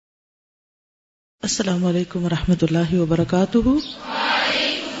السلام علیکم ورحمۃ اللہ وبرکاتہ۔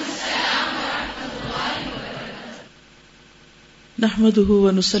 نحمده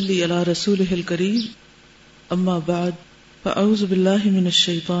ونصلی علی رسولہ الکریم، اما بعد فاعوذ باللہ من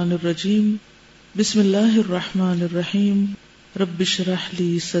الشیطان الرجیم، بسم اللہ الرحمن الرحیم، رب اشرح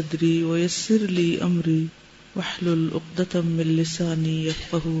لی صدری ویسر لی امری واحلل عقدۃ من لسانی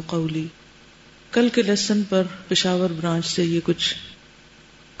یفقہوا قولی۔ کل کے لیسن پر پشاور برانچ سے یہ کچھ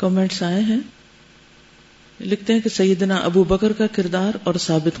کمنٹس آئے ہیں۔ لکھتے ہیں کہ سیدنا ابو بکر کا کردار اور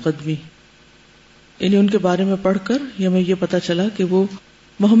ثابت قدمی، یعنی ان کے بارے میں پڑھ کر ہمیں یہ پتہ چلا کہ وہ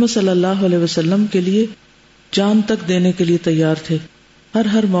محمد صلی اللہ علیہ وسلم کے لیے جان تک دینے کے لیے تیار تھے۔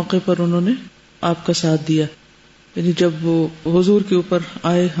 ہر موقع پر انہوں نے آپ کا ساتھ دیا، یعنی جب وہ حضور کے اوپر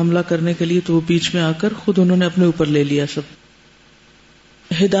آئے حملہ کرنے کے لیے تو وہ بیچ میں آ کر خود انہوں نے اپنے اوپر لے لیا سب۔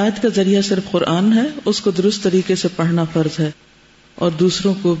 ہدایت کا ذریعہ صرف قرآن ہے، اس کو درست طریقے سے پڑھنا فرض ہے اور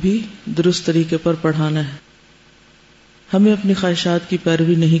دوسروں کو بھی درست طریقے پر پڑھانا ہے۔ ہمیں اپنی خواہشات کی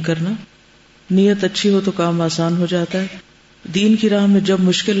پیروی نہیں کرنا، نیت اچھی ہو تو کام آسان ہو جاتا ہے۔ دین کی راہ میں جب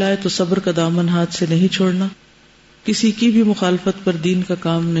مشکل آئے تو صبر کا دامن ہاتھ سے نہیں چھوڑنا، کسی کی بھی مخالفت پر دین کا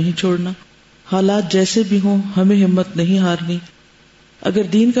کام نہیں چھوڑنا، حالات جیسے بھی ہوں ہمیں ہمت نہیں ہارنی۔ اگر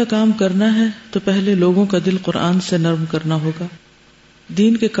دین کا کام کرنا ہے تو پہلے لوگوں کا دل قرآن سے نرم کرنا ہوگا۔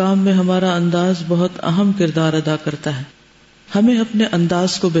 دین کے کام میں ہمارا انداز بہت اہم کردار ادا کرتا ہے، ہمیں اپنے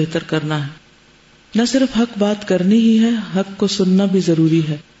انداز کو بہتر کرنا ہے۔ نہ صرف حق بات کرنی ہی ہے، حق کو سننا بھی ضروری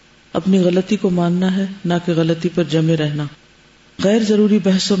ہے، اپنی غلطی کو ماننا ہے، نہ کہ غلطی پر جمے رہنا۔ غیر ضروری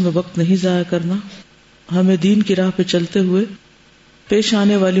بحثوں میں وقت نہیں ضائع کرنا۔ ہمیں دین کی راہ پہ چلتے ہوئے پیش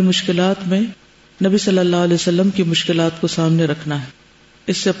آنے والی مشکلات میں نبی صلی اللہ علیہ وسلم کی مشکلات کو سامنے رکھنا ہے،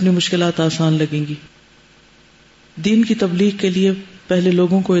 اس سے اپنی مشکلات آسان لگیں گی۔ دین کی تبلیغ کے لیے پہلے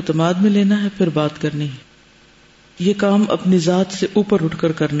لوگوں کو اعتماد میں لینا ہے، پھر بات کرنی ہے۔ یہ کام اپنی ذات سے اوپر اٹھ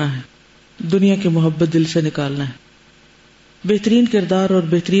کر کرنا ہے، دنیا کی محبت دل سے نکالنا ہے۔ بہترین کردار اور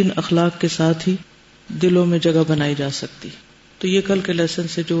بہترین اخلاق کے ساتھ ہی دلوں میں جگہ بنائی جا سکتی۔ تو یہ کل کے لیسن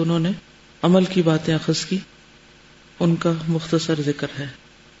سے جو انہوں نے عمل کی باتیں اخذ کی ان کا مختصر ذکر ہے۔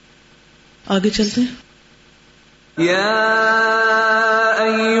 آگے چلتے ہیں۔ یا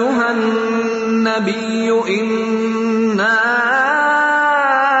ایھا النبی انا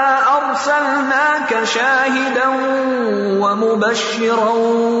ارسلناک شاہدا ومبشرا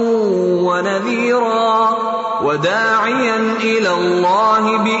ونذيرا وداعيا إلى الله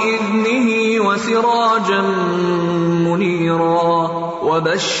بإذنه وسراجا منيرا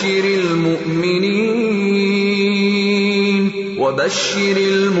وبشر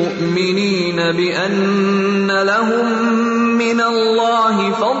المؤمنين بأن لهم من الله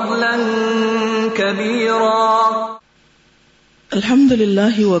فضلا كبيرا۔ الحمد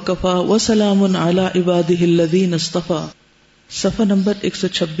للہ وکفا وسلام علی عبادہ الذین اصطفیٰ، صفحہ نمبر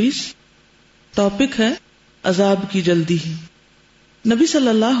 126۔ ٹاپک ہے عذاب کی جلدی۔ نبی صلی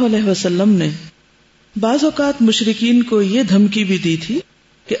اللہ علیہ وسلم نے بعض اوقات مشرکین کو یہ دھمکی بھی دی تھی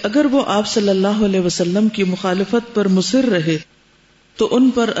کہ اگر وہ آپ صلی اللہ علیہ وسلم کی مخالفت پر مصر رہے تو ان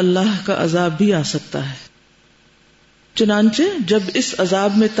پر اللہ کا عذاب بھی آ سکتا ہے۔ چنانچہ جب اس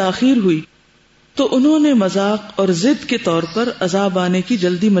عذاب میں تاخیر ہوئی تو انہوں نے مذاق اور ضد کے طور پر عذاب آنے کی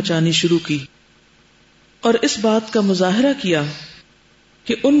جلدی مچانی شروع کی اور اس بات کا مظاہرہ کیا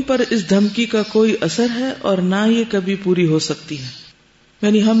کہ ان پر اس دھمکی کا کوئی اثر ہے اور نہ یہ کبھی پوری ہو سکتی ہے،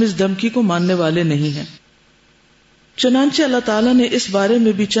 یعنی ہم اس دھمکی کو ماننے والے نہیں ہیں۔ چنانچہ اللہ تعالیٰ نے اس بارے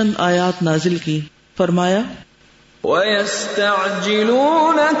میں بھی چند آیات نازل کی۔ فرمایا وَيَسْتَعْجِلُونَكَ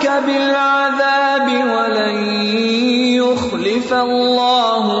بِالْعَذَابِ وَلَن يُخْلِفَ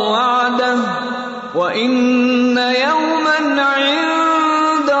اللَّهُ وَعْدَهُ وَإِنَّ يَوْمًا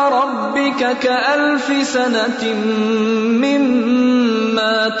عِندَ رَبِّكَ كَأَلْفِ سَنَةٍ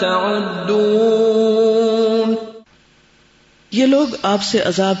مِّمَّا تَعُدُّونَ۔ یہ لوگ آپ سے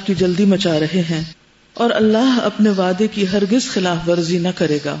عذاب کی جلدی مچا رہے ہیں اور اللہ اپنے وعدے کی ہرگز خلاف ورزی نہ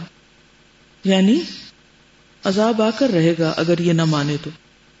کرے گا، یعنی عذاب آ کر رہے گا اگر یہ نہ مانے تو۔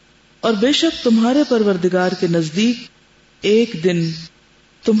 اور بے شک تمہارے پروردگار کے نزدیک ایک دن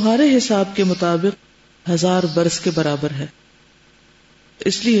تمہارے حساب کے مطابق 1000 برس کے برابر ہے،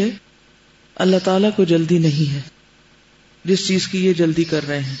 اس لیے اللہ تعالیٰ کو جلدی نہیں ہے جس چیز کی یہ جلدی کر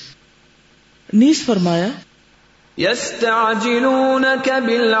رہے ہیں۔ نیز فرمایا يَسْتَعْجِلُونَكَ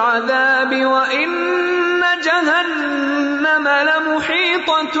بِالْعَذَابِ وَإِنَّ جَهَنَّمَ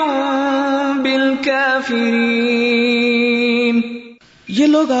لَمُحِيطَةٌ بِالْكَافِرِينَ۔ یہ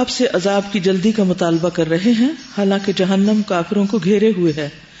لوگ آپ سے عذاب کی جلدی کا مطالبہ کر رہے ہیں، حالانکہ جہنم کافروں کو گھیرے ہوئے ہے۔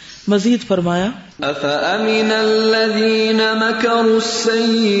 مزید فرمایا أَفَأَمِنَ الَّذِينَ مَكَرُوا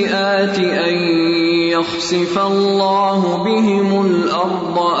السَّيِّئَاتِ أَن يَخْسِفَ اللَّهُ بِهِمُ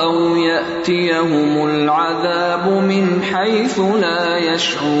الْأَرْضَ أَوْ يَأْتِيَهُمُ الْعَذَابُ مِنْ حَيْثُ لَا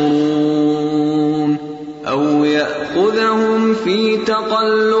يَشْعُرُونَ أَوْ يَأْخُذَهُمْ فِي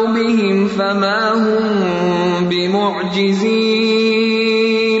تَقَلُّبِهِمْ فَمَا هُمْ بِمُعْجِزِينَ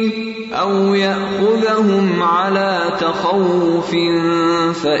أَوْ يَأْخُذَهُمْ عَلَى تَخَوُّفٍ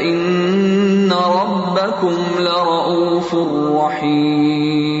فَإِنَّ رَبَّكُمْ لَرَءُوفٌ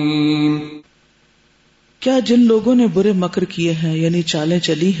رَحِيمٌ۔ کیا جن لوگوں نے برے مکر کیے ہیں یعنی چالیں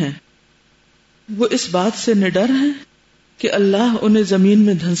چلی ہیں، وہ اس بات سے نڈر ہیں کہ اللہ انہیں زمین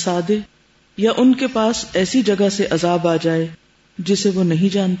میں دھنسا دے یا ان کے پاس ایسی جگہ سے عذاب آ جائے جسے وہ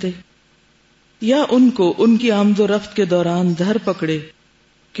نہیں جانتے، یا ان کو ان کی آمد و رفت کے دوران دھر پکڑے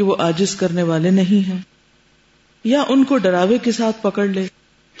کہ وہ عاجز کرنے والے نہیں ہیں، یا ان کو ڈراوے کے ساتھ پکڑ لے،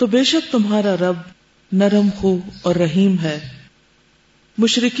 تو بے شک تمہارا رب نرم خو اور رحیم ہے۔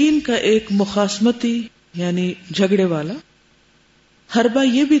 مشرکین کا ایک مخاصمتی یعنی جھگڑے والا حربہ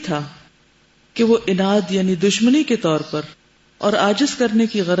یہ بھی تھا کہ وہ اناد یعنی دشمنی کے طور پر اور عاجز کرنے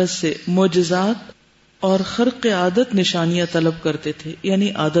کی غرض سے معجزات اور خرق عادت نشانیاں طلب کرتے تھے، یعنی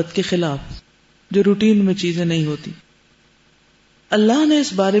عادت کے خلاف جو روٹین میں چیزیں نہیں ہوتی۔ اللہ نے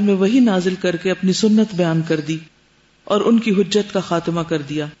اس بارے میں وحی نازل کر کے اپنی سنت بیان کر دی اور ان کی حجت کا خاتمہ کر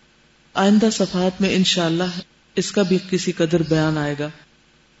دیا۔ آئندہ صفحات میں انشاءاللہ اس کا بھی کسی قدر بیان آئے گا۔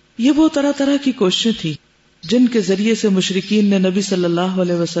 یہ وہ طرح طرح کی کوششیں تھیں جن کے ذریعے سے مشرکین نے نبی صلی اللہ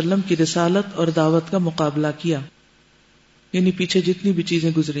علیہ وسلم کی رسالت اور دعوت کا مقابلہ کیا، یعنی پیچھے جتنی بھی چیزیں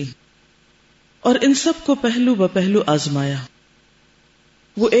گزری، اور ان سب کو پہلو بپہلو آزمایا۔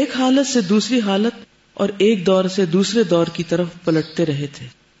 وہ ایک حالت سے دوسری حالت اور ایک دور سے دوسرے دور کی طرف پلٹتے رہے تھے،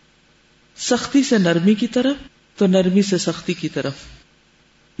 سختی سے نرمی کی طرف تو نرمی سے سختی کی طرف،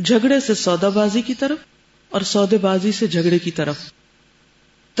 جھگڑے سے سودا بازی کی طرف اور سودے بازی سے جھگڑے کی طرف،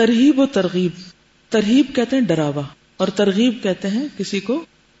 ترہیب و ترغیب۔ ترہیب کہتے ہیں ڈراوا، اور ترغیب کہتے ہیں کسی کو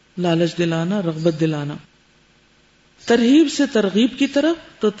لالچ دلانا، رغبت دلانا۔ ترہیب سے ترغیب کی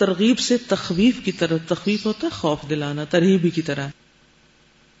طرف تو ترغیب سے تخویف کی طرف، تخویف ہوتا ہے خوف دلانا، ترہیب ہی کی طرح۔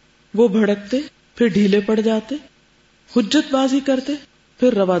 وہ بھڑکتے پھر ڈھیلے پڑ جاتے، حجت بازی کرتے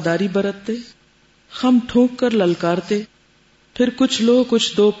پھر رواداری برتتے، خم ٹھونک کر للکارتے، پھر کچھ لو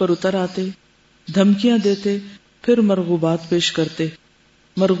کچھ دو پر اتر آتے، دھمکیاں دیتے پھر مرغوبات پیش کرتے۔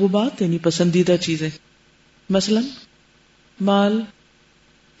 مرغوبات یعنی پسندیدہ چیزیں، مثلا مال،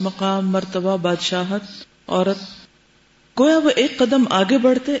 مقام، مرتبہ، بادشاہت، عورت۔ گویا وہ ایک قدم آگے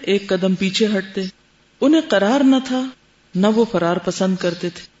بڑھتے ایک قدم پیچھے ہٹتے، انہیں قرار نہ تھا نہ وہ فرار پسند کرتے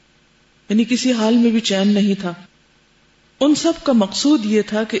تھے، یعنی کسی حال میں بھی چین نہیں تھا۔ ان سب کا مقصود یہ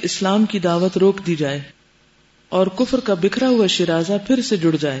تھا کہ اسلام کی دعوت روک دی جائے اور کفر کا بکھرا ہوا شیرازہ پھر سے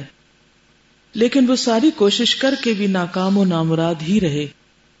جڑ جائے، لیکن وہ ساری کوشش کر کے بھی ناکام و نامراد ہی رہے۔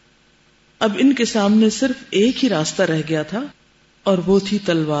 اب ان کے سامنے صرف ایک ہی راستہ رہ گیا تھا اور وہ تھی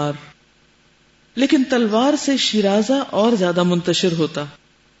تلوار، لیکن تلوار سے شیرازہ اور زیادہ منتشر ہوتا،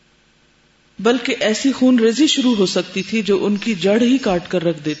 بلکہ ایسی خون ریزی شروع ہو سکتی تھی جو ان کی جڑ ہی کاٹ کر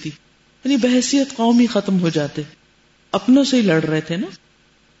رکھ دیتی، یعنی بحیثیت قوم ہی ختم ہو جاتے، اپنوں سے ہی لڑ رہے تھے نا۔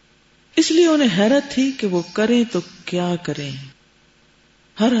 اس لیے انہیں حیرت تھی کہ وہ کریں تو کیا کریں،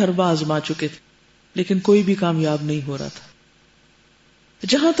 ہر حربہ آزما چکے تھے لیکن کوئی بھی کامیاب نہیں ہو رہا تھا۔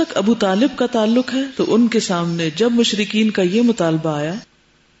 جہاں تک ابو طالب کا تعلق ہے تو ان کے سامنے جب مشرکین کا یہ مطالبہ آیا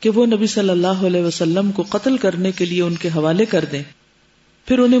کہ وہ نبی صلی اللہ علیہ وسلم کو قتل کرنے کے لیے ان کے حوالے کر دیں،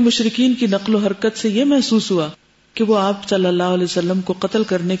 پھر انہیں مشرکین کی نقل و حرکت سے یہ محسوس ہوا کہ وہ آپ صلی اللہ علیہ وسلم کو قتل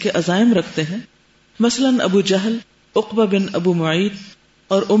کرنے کے عزائم رکھتے ہیں، مثلا ابو جہل، عقبہ بن ابو معیط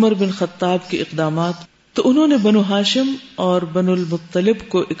اور عمر بن خطاب کے اقدامات، تو انہوں نے بنو ہاشم اور بنو المطلب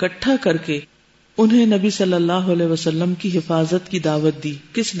کو اکٹھا کر کے انہیں نبی صلی اللہ علیہ وسلم کی حفاظت کی دعوت دی۔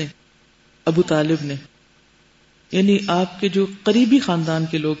 کس نے؟ ابو طالب نے، یعنی آپ کے جو قریبی خاندان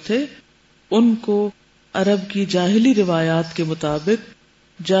کے لوگ تھے، ان کو عرب کی جاہلی روایات کے مطابق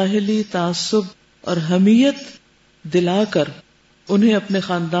جاہلی تعصب اور حمیت دلا کر انہیں اپنے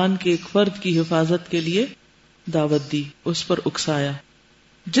خاندان کے ایک فرد کی حفاظت کے لیے دعوت دی، اس پر اکسایا،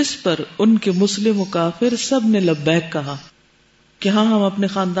 جس پر ان کے مسلم و کافر سب نے لبیک کہا کہ ہاں ہم اپنے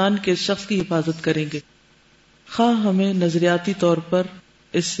خاندان کے شخص کی حفاظت کریں گے، خواہ ہمیں نظریاتی طور پر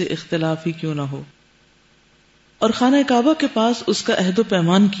اس سے اختلاف ہی کیوں نہ ہو۔ اور خانہ کعبہ کے پاس اس کا عہد و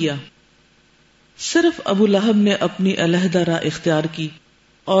پیمان کیا۔ صرف ابو لہب نے اپنی علیحدہ راہ اختیار کی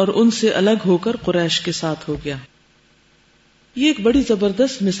اور ان سے الگ ہو کر قریش کے ساتھ ہو گیا۔ یہ ایک بڑی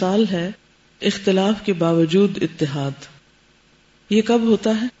زبردست مثال ہے اختلاف کے باوجود اتحاد۔ یہ کب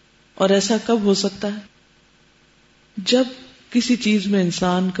ہوتا ہے اور ایسا کب ہو سکتا ہے؟ جب کسی چیز میں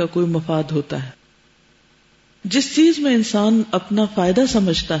انسان کا کوئی مفاد ہوتا ہے. جس چیز میں انسان اپنا فائدہ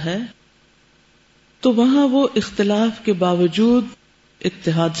سمجھتا ہے تو وہاں وہ اختلاف کے باوجود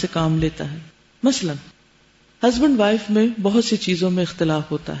اتحاد سے کام لیتا ہے. مثلا ہسبینڈ وائف میں بہت سی چیزوں میں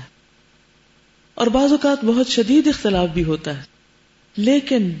اختلاف ہوتا ہے اور بعض اوقات بہت شدید اختلاف بھی ہوتا ہے،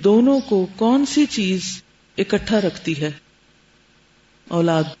 لیکن دونوں کو کون سی چیز اکٹھا رکھتی ہے؟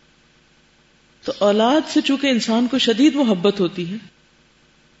 اولاد. تو اولاد سے چونکہ انسان کو شدید محبت ہوتی ہے،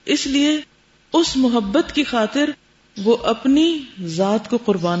 اس لیے اس محبت کی خاطر وہ اپنی ذات کو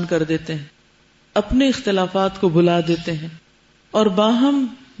قربان کر دیتے ہیں، اپنے اختلافات کو بھلا دیتے ہیں اور باہم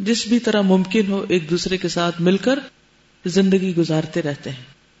جس بھی طرح ممکن ہو ایک دوسرے کے ساتھ مل کر زندگی گزارتے رہتے ہیں.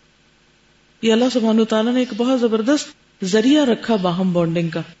 یہ اللہ سبحانہ وتعالیٰ نے ایک بہت زبردست ذریعہ رکھا باہم بانڈنگ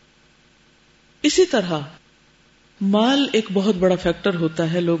کا. اسی طرح مال ایک بہت بڑا فیکٹر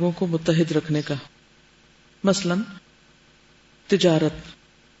ہوتا ہے لوگوں کو متحد رکھنے کا. مثلا تجارت.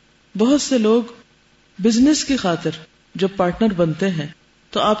 بہت سے لوگ بزنس کی خاطر جب پارٹنر بنتے ہیں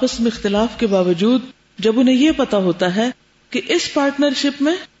تو آپس میں اختلاف کے باوجود جب انہیں یہ پتا ہوتا ہے کہ اس پارٹنرشپ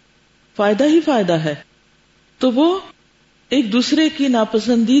میں فائدہ ہی فائدہ ہے تو وہ ایک دوسرے کی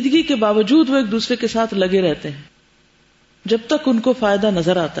ناپسندیدگی کے باوجود وہ ایک دوسرے کے ساتھ لگے رہتے ہیں جب تک ان کو فائدہ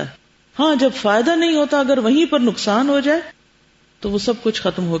نظر آتا ہے. ہاں جب فائدہ نہیں ہوتا، اگر وہیں پر نقصان ہو جائے تو وہ سب کچھ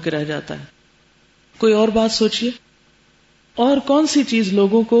ختم ہو کے رہ جاتا ہے. کوئی اور بات سوچئے، اور کون سی چیز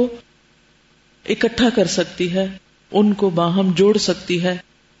لوگوں کو اکٹھا کر سکتی ہے، ان کو باہم جوڑ سکتی ہے؟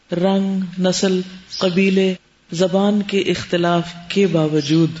 رنگ، نسل، قبیلے، زبان کے اختلاف کے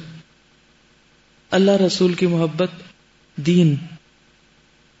باوجود اللہ رسول کی محبت،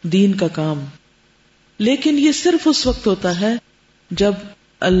 دین کا کام. لیکن یہ صرف اس وقت ہوتا ہے جب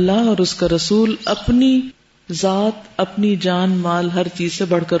اللہ اور اس کا رسول اپنی ذات، اپنی جان، مال، ہر چیز سے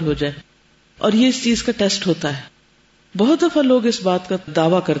بڑھ کر ہو جائے. اور یہ اس چیز کا ٹیسٹ ہوتا ہے. بہت دفعہ لوگ اس بات کا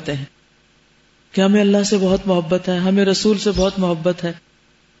دعویٰ کرتے ہیں کہ ہمیں اللہ سے بہت محبت ہے، ہمیں رسول سے بہت محبت ہے،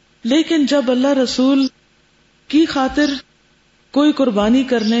 لیکن جب اللہ رسول کی خاطر کوئی قربانی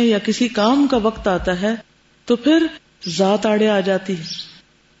کرنے یا کسی کام کا وقت آتا ہے تو پھر ذات آڑے آ جاتی ہے،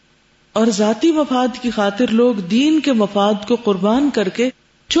 اور ذاتی مفاد کی خاطر لوگ دین کے مفاد کو قربان کر کے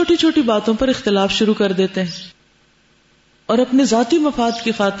چھوٹی چھوٹی باتوں پر اختلاف شروع کر دیتے ہیں اور اپنے ذاتی مفاد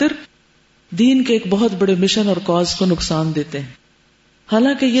کی خاطر دین کے ایک بہت بڑے مشن اور کاز کو نقصان دیتے ہیں.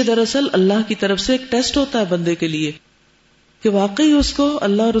 حالانکہ یہ دراصل اللہ کی طرف سے ایک ٹیسٹ ہوتا ہے بندے کے لیے کہ واقعی اس کو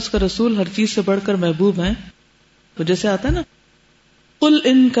اللہ اور اس کا رسول ہر چیز سے بڑھ کر محبوب ہیں. تو جیسے آتا ہے نا، قل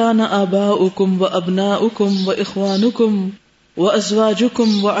ان کان آباؤکم وابناؤکم واخوانکم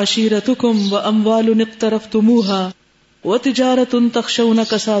وازواجکم وعشیرتکم واموال اقترفتموها وتجارۃ تخشون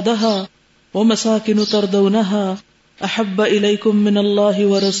کسادها ومساکن ترضونها احب الیکم من اللہ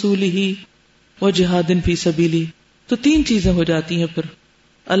ورسولہ وجہاد فی سبیلہ. تو تین چیزیں ہو جاتی ہیں پھر،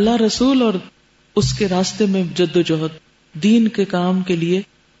 اللہ رسول اور اس کے راستے میں جدوجہد، دین کے کام کے لیے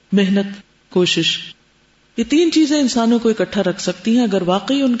محنت، کوشش. یہ تین چیزیں انسانوں کو اکٹھا رکھ سکتی ہیں اگر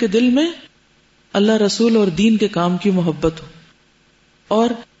واقعی ان کے دل میں اللہ رسول اور دین کے کام کی محبت ہو اور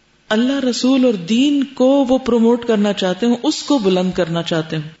اللہ رسول اور دین کو وہ پروموٹ کرنا چاہتے ہوں، اس کو بلند کرنا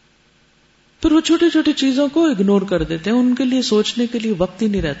چاہتے ہوں. پھر وہ چھوٹی چھوٹی چیزوں کو اگنور کر دیتے ہیں، ان کے لیے سوچنے کے لیے وقت ہی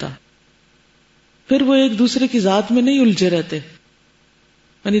نہیں رہتا. پھر وہ ایک دوسرے کی ذات میں نہیں الجھے رہتے،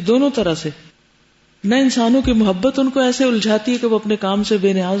 یعنی دونوں طرح سے. نہ انسانوں کی محبت ان کو ایسے الجھاتی ہے کہ وہ اپنے کام سے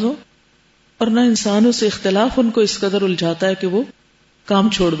بے نیاز ہو، اور نہ انسانوں سے اختلاف ان کو اس قدر الجھاتا ہے کہ وہ کام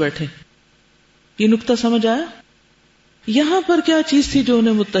چھوڑ بیٹھے. یہ نقطہ سمجھ آیا؟ یہاں پر کیا چیز تھی جو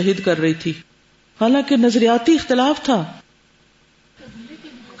انہیں متحد کر رہی تھی؟ حالانکہ نظریاتی اختلاف تھا،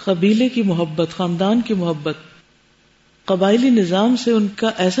 قبیلے کی محبت، خاندان کی محبت، قبائلی نظام سے ان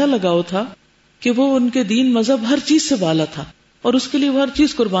کا ایسا لگاؤ تھا کہ وہ ان کے دین مذہب ہر چیز سے بالا تھا اور اس کے لیے وہ ہر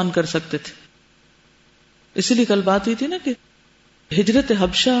چیز قربان کر سکتے تھے. اسی لیے کل بات ہوئی تھی نا کہ ہجرت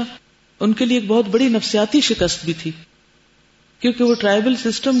حبشہ ان کے لیے ایک بہت بڑی نفسیاتی شکست بھی تھی، کیونکہ وہ ٹرائبل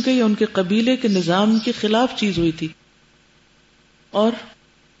سسٹم کے یا ان کے قبیلے کے نظام کے خلاف چیز ہوئی تھی. اور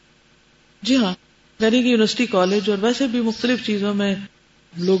جی ہاں، یعنی کہ یونیورسٹی، کالج اور ویسے بھی مختلف چیزوں میں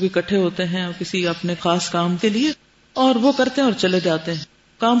لوگ اکٹھے ہوتے ہیں کسی اپنے خاص کام کے لیے، اور وہ کرتے ہیں اور چلے جاتے ہیں،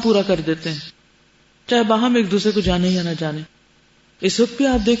 کام پورا کر دیتے ہیں، چاہے باہم ایک دوسرے کو جانے یا نہ جانے. اس وقت بھی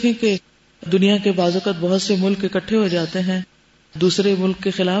آپ دیکھیں کہ دنیا کے بعض اوقات بہت سے ملک اکٹھے ہو جاتے ہیں دوسرے ملک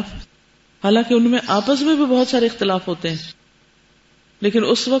کے خلاف، حالانکہ ان میں آپس میں بھی بہت سارے اختلاف ہوتے ہیں، لیکن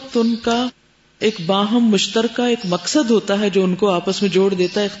اس وقت ان کا ایک باہم مشترکہ ایک مقصد ہوتا ہے جو ان کو آپس میں جوڑ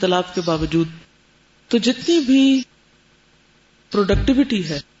دیتا ہے اختلاف کے باوجود. تو جتنی بھی پروڈکٹیوٹی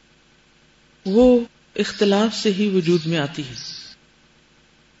ہے وہ اختلاف سے ہی وجود میں آتی ہے.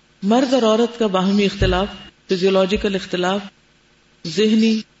 مرد اور عورت کا باہمی اختلاف، فزیولوجیکل اختلاف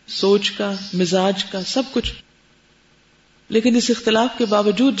ذہنی سوچ کا، مزاج کا، سب کچھ. لیکن اس اختلاف کے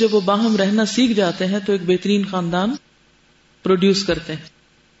باوجود جب وہ باہم رہنا سیکھ جاتے ہیں تو ایک بہترین خاندان پروڈیوس کرتے ہیں.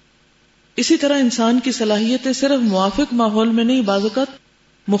 اسی طرح انسان کی صلاحیتیں صرف موافق ماحول میں نہیں، بعض اوقات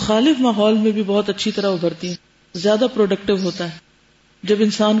مخالف ماحول میں بھی بہت اچھی طرح ابھرتی ہیں. زیادہ پروڈکٹیو ہوتا ہے جب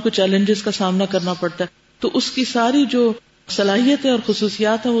انسان کو چیلنجز کا سامنا کرنا پڑتا ہے، تو اس کی ساری جو صلاحیتیں اور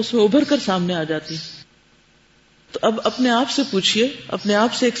خصوصیات ہیں وہ اس میں ابھر کر سامنے آ جاتی ہیں. تو اب اپنے آپ سے پوچھئے، اپنے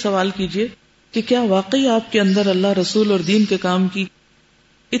آپ سے ایک سوال کیجئے کہ کیا واقعی آپ کے اندر اللہ، رسول اور دین کے کام کی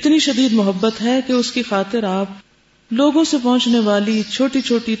اتنی شدید محبت ہے کہ اس کی خاطر آپ لوگوں سے پہنچنے والی چھوٹی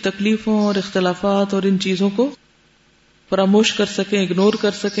چھوٹی تکلیفوں اور اختلافات اور ان چیزوں کو فراموش کر سکیں، اگنور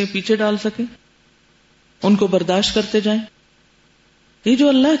کر سکیں، پیچھے ڈال سکیں، ان کو برداشت کرتے جائیں. یہ جو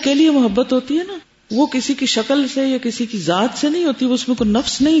اللہ کے لیے محبت ہوتی ہے نا، وہ کسی کی شکل سے یا کسی کی ذات سے نہیں ہوتی، وہ اس میں کوئی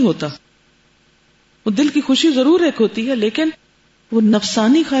نفس نہیں ہوتا. وہ دل کی خوشی ضرور ایک ہوتی ہے لیکن وہ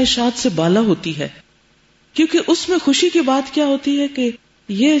نفسانی خواہشات سے بالا ہوتی ہے. کیونکہ اس میں خوشی کی بات کیا ہوتی ہے کہ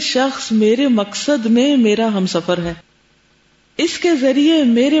یہ شخص میرے مقصد میں میرا ہمسفر ہے، اس کے ذریعے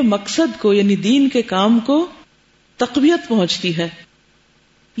میرے مقصد کو یعنی دین کے کام کو تقویت پہنچتی ہے.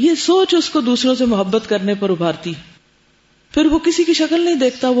 یہ سوچ اس کو دوسروں سے محبت کرنے پر ابھارتی ہے. پھر وہ کسی کی شکل نہیں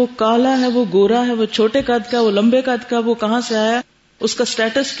دیکھتا، وہ کالا ہے، وہ گورا ہے، وہ چھوٹے قد کا، وہ لمبے قد کا، وہ کہاں سے آیا، اس کا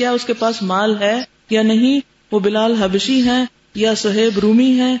سٹیٹس کیا، اس کے پاس مال ہے یا نہیں، وہ بلال حبشی ہیں یا صہیب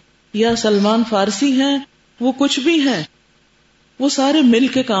رومی ہیں یا سلمان فارسی ہیں، وہ کچھ بھی ہیں، وہ سارے مل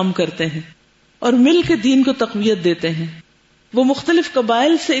کے کام کرتے ہیں اور مل کے دین کو تقویت دیتے ہیں. وہ مختلف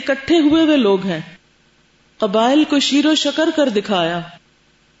قبائل سے اکٹھے ہوئے لوگ ہیں. قبائل کو شیر و شکر کر دکھایا.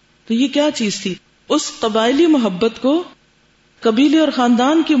 تو یہ کیا چیز تھی؟ اس قبائلی محبت کو، قبیلے اور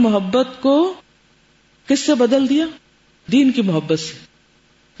خاندان کی محبت کو کس سے بدل دیا؟ دین کی محبت سے.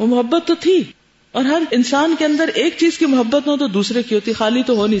 وہ محبت تو تھی، اور ہر انسان کے اندر ایک چیز کی محبت نہ ہو تو دوسرے کی ہوتی، خالی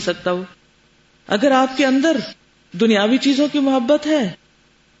تو ہو نہیں سکتا وہ. اگر آپ کے اندر دنیاوی چیزوں کی محبت ہے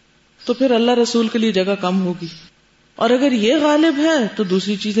تو پھر اللہ رسول کے لیے جگہ کم ہوگی، اور اگر یہ غالب ہے تو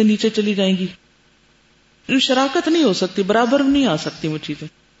دوسری چیزیں نیچے چلی جائیں گی. شراکت نہیں ہو سکتی، برابر نہیں آ سکتی، وہ چیزیں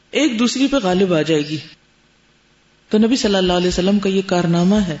ایک دوسری پہ غالب آ جائے گی. تو نبی صلی اللہ علیہ وسلم کا یہ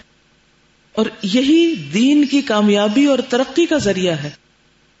کارنامہ ہے، اور یہی دین کی کامیابی اور ترقی کا ذریعہ ہے.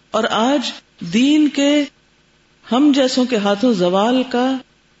 اور آج دین کے ہم جیسوں کے ہاتھوں زوال کا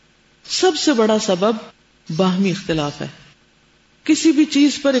سب سے بڑا سبب باہمی اختلاف ہے. کسی بھی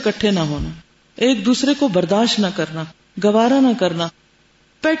چیز پر اکٹھے نہ ہونا، ایک دوسرے کو برداشت نہ کرنا، گوارا نہ کرنا،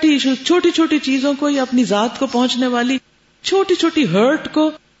 پیٹی ایشو، چھوٹی چھوٹی چیزوں کو یا اپنی ذات کو پہنچنے والی چھوٹی چھوٹی ہرٹ کو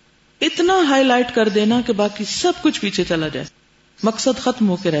اتنا ہائی لائٹ کر دینا کہ باقی سب کچھ پیچھے چلا جائے، مقصد ختم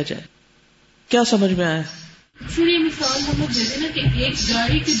ہو کے رہ جائے. کیا سمجھ میں آیا؟ سر یہ مثال ہم لوگ دیتے نا کہ ایک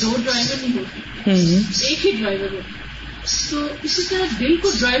گاڑی کے دو ڈرائیور نہیں ہوتے، ایک ہی ڈرائیور ہوتا. تو اسی طرح دل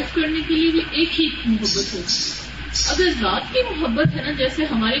کو ڈرائیو کرنے کے لیے بھی ایک ہی محبت ہوتی. اگر ذات کی محبت ہے نا، جیسے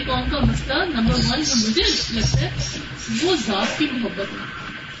ہماری قوم کا مسئلہ نمبر 1 مجھے لگتا ہے وہ ذات کی محبت ہے.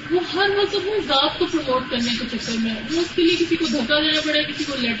 وہ ہر وقت اپنی ذات کو پروموٹ کرنے کے چکر میں، وہ اس کے لیے کسی کو دھوکہ دینا پڑے، کسی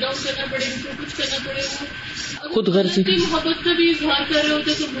کو لیٹ ڈاؤن کرنا پڑے، کسی کو کچھ کرنا پڑے. وہ خود غرضی کی محبت کا بھی اظہار کر رہے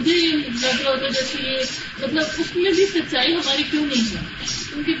ہوتے تو مجھے یہ لگ رہا ہوتا جیسے یہ مطلب اس میں بھی سچائی ہماری کیوں نہیں ہے.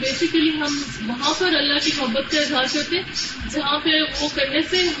 کیونکہ بیسیکلی ہم وہاں پر اللہ کی محبت کا اظہار کرتے ہیں جہاں پہ وہ کرنے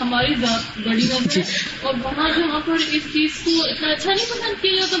سے ہماری ذات بڑی نظر ہے، اور وہاں جہاں پر اس چیز کو اتنا اچھا نہیں پسند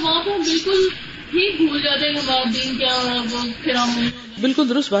کیا جاتا وہاں پہ ہم بالکل ہی بھول جاتے ہیں ہمارا دین کیا، وہ پھر ہم بالکل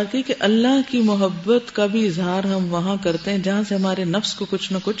درست بات ہے کہ اللہ کی محبت کا بھی اظہار ہم وہاں کرتے ہیں جہاں سے ہمارے نفس کو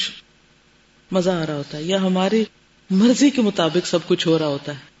کچھ نہ کچھ مزہ آ رہا ہوتا ہے یا ہماری مرضی کے مطابق سب کچھ ہو رہا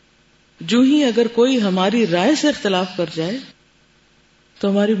ہوتا ہے. جو ہی اگر کوئی ہماری رائے سے اختلاف کر جائے تو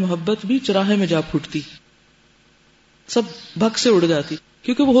ہماری محبت بھی چراہے میں جا پھوٹتی، سب بھگ سے اڑ جاتی،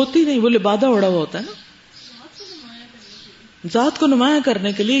 کیونکہ وہ ہوتی نہیں، وہ لبادہ اڑا ہوا ہوتا ہے نا. ذات کو نمایاں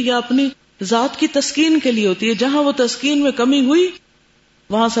کرنے کے لیے یا اپنی ذات کی تسکین کے لیے ہوتی ہے. جہاں وہ تسکین میں کمی ہوئی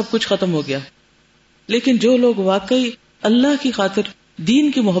وہاں سب کچھ ختم ہو گیا. لیکن جو لوگ واقعی اللہ کی خاطر دین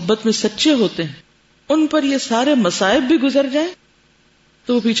کی محبت میں سچے ہوتے ہیں، ان پر یہ سارے مصائب بھی گزر جائیں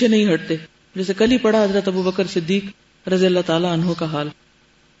تو وہ پیچھے نہیں ہٹتے. جیسے کل ہی پڑھا حضرت ابوبکر صدیق رضی اللہ تعالی عنہ کا حال،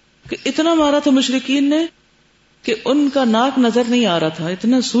 کہ اتنا مارا تھا مشرکین نے کہ ان کا ناک نظر نہیں آ رہا تھا،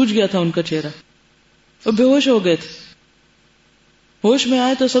 اتنا سوج گیا تھا ان کا چہرہ، وہ بے ہوش ہو گئے تھے. ہوش میں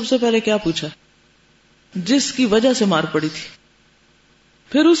آئے تو سب سے پہلے کیا پوچھا؟ جس کی وجہ سے مار پڑی تھی.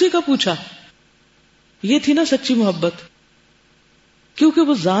 پھر اسی کا پوچھا. یہ تھی نا سچی محبت، کیونکہ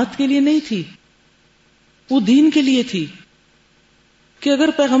وہ ذات کے لیے نہیں تھی، وہ دین کے لیے تھی. کہ اگر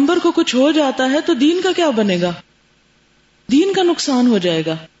پیغمبر کو کچھ ہو جاتا ہے تو دین کا کیا بنے گا؟ دین کا نقصان ہو جائے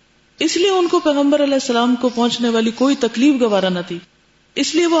گا. اس لیے ان کو پیغمبر علیہ السلام کو پہنچنے والی کوئی تکلیف گوارا نہ تھی.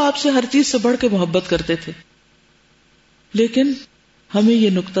 اس لیے وہ آپ سے ہر چیز سے بڑھ کے محبت کرتے تھے. لیکن ہمیں یہ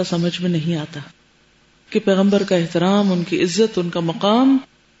نقطہ سمجھ میں نہیں آتا کہ پیغمبر کا احترام، ان کی عزت، ان کا مقام،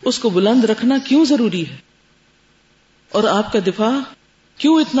 اس کو بلند رکھنا کیوں ضروری ہے، اور آپ کا دفاع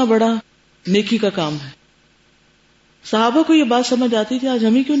کیوں اتنا بڑا نیکی کا کام ہے. صحابہ کو یہ بات سمجھ آتی تھی، آج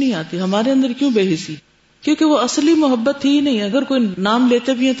ہمیں کیوں نہیں آتی، ہمارے اندر کیوں بے حسی؟ کیونکہ وہ اصلی محبت تھی ہی نہیں. اگر کوئی نام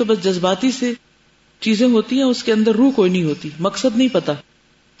لیتے بھی ہیں تو بس جذباتی سے چیزیں ہوتی ہیں، اس کے اندر روح کوئی نہیں ہوتی، مقصد نہیں پتا.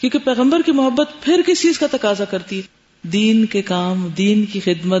 کیونکہ پیغمبر کی محبت پھر کس چیز کا تقاضا کرتی ہے؟ دین کے کام، دین کی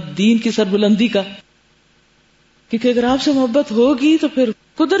خدمت، دین کی سربلندی کا. کیونکہ اگر آپ سے محبت ہوگی تو پھر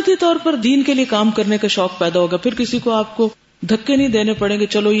قدرتی طور پر دین کے لیے کام کرنے کا شوق پیدا ہوگا. پھر کسی کو آپ کو دھکے نہیں دینے پڑیں گے،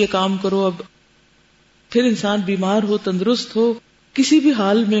 چلو یہ کام کرو. اب پھر انسان بیمار ہو، تندرست ہو، کسی بھی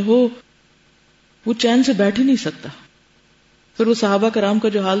حال میں ہو، وہ چین سے بیٹھ ہی نہیں سکتا. پھر وہ صحابہ کرام کا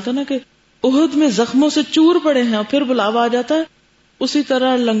جو حال تھا نا کہ احد میں زخموں سے چور پڑے ہیں، پھر بلاوا آ جاتا ہے، اسی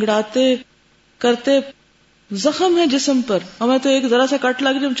طرح لنگڑاتے کرتے، زخم ہے جسم پر، ہمیں تو ایک ذرا سا کٹ لگ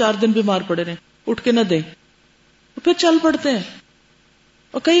جائے ہم 4 دن بیمار پڑے رہے، اٹھ کے نہ دیں، پھر چل پڑتے ہیں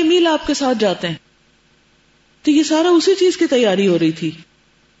اور کئی میل آپ کے ساتھ جاتے ہیں. تو یہ سارا اسی چیز کی تیاری ہو رہی تھی.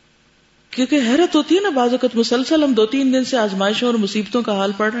 کیونکہ حیرت ہوتی ہے نا، بعض اوقات مسلسل ہم 2-3 دن سے آزمائشوں اور مصیبتوں کا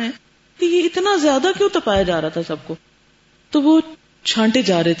حال پڑھ رہے ہیں کہ یہ اتنا زیادہ کیوں تپایا جا رہا تھا سب کو. تو وہ چھانٹے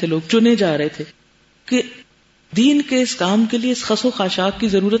جا رہے تھے، لوگ چنے جا رہے تھے کہ دین کے اس کام کے لیے اس خس و خاشاک کی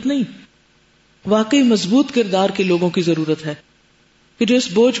ضرورت نہیں، واقعی مضبوط کردار کے لوگوں کی ضرورت ہے کہ جو اس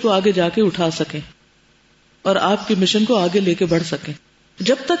بوجھ کو آگے جا کے اٹھا سکیں اور آپ کی مشن کو آگے لے کے بڑھ سکیں.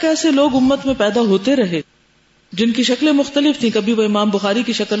 جب تک ایسے لوگ امت میں پیدا ہوتے رہے جن کی شکلیں مختلف تھیں، کبھی وہ امام بخاری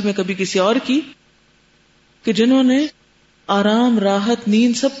کی شکل میں، کبھی کسی اور کی، کہ جنہوں نے آرام، راحت،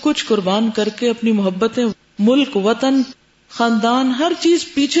 نیند سب کچھ قربان کر کے اپنی محبتیں، ملک، وطن، خاندان، ہر چیز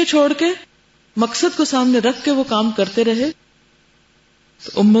پیچھے چھوڑ کے مقصد کو سامنے رکھ کے وہ کام کرتے رہے،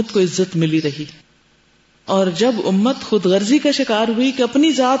 تو امت کو عزت ملی رہی. اور جب امت خود غرضی کا شکار ہوئی کہ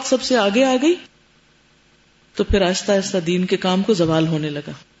اپنی ذات سب سے آگے آ گئی، تو پھر آہستہ آہستہ دین کے کام کو زوال ہونے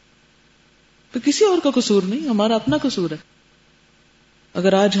لگا. تو کسی اور کا قصور نہیں، ہمارا اپنا قصور ہے.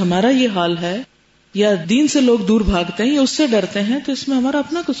 اگر آج ہمارا یہ حال ہے یا دین سے لوگ دور بھاگتے ہیں یا اس سے ڈرتے ہیں، تو اس میں ہمارا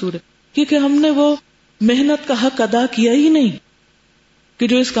اپنا قصور ہے. کیونکہ ہم نے وہ محنت کا حق ادا کیا ہی نہیں کہ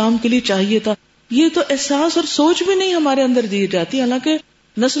جو اس کام کے لیے چاہیے تھا. یہ تو احساس اور سوچ بھی نہیں ہمارے اندر دی جاتی. حالانکہ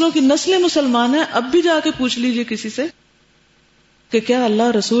نسلوں کی نسلیں مسلمان ہیں، اب بھی جا کے پوچھ لیجئے کسی سے کہ کیا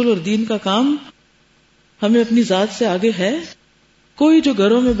اللہ، رسول اور دین کا کام ہمیں اپنی ذات سے آگے ہے؟ کوئی جو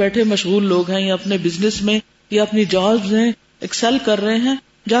گھروں میں بیٹھے مشغول لوگ ہیں یا اپنے بزنس میں یا اپنی جابز میں ایکسل کر رہے ہیں،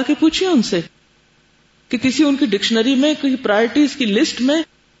 جا کے پوچھئے ان سے کہ کسی ان کی ڈکشنری میں، کسی پرائرٹیز کی لسٹ میں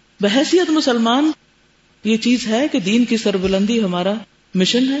بحیثیت مسلمان یہ چیز ہے کہ دین کی سربلندی ہمارا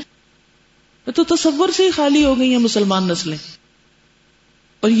مشن ہے؟ تو تصور سے ہی خالی ہو گئی ہیں مسلمان نسلیں.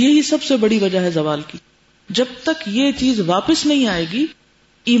 اور یہی سب سے بڑی وجہ ہے زوال کی. جب تک یہ چیز واپس نہیں آئے گی،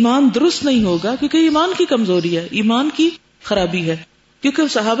 ایمان درست نہیں ہوگا، کیونکہ ایمان کی کمزوری ہے، ایمان کی خرابی ہے. کیونکہ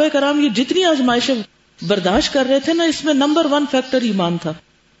صحابہ کرام یہ جتنی آزمائشیں برداشت کر رہے تھے نا، اس میں نمبر 1 فیکٹر ایمان تھا.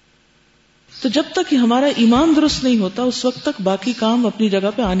 تو جب تک ہمارا ایمان درست نہیں ہوتا، اس وقت تک باقی کام اپنی جگہ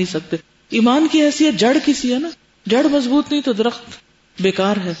پہ آ نہیں سکتے. ایمان کی حیثیت جڑ کسی ہے نا، جڑ مضبوط نہیں تو درخت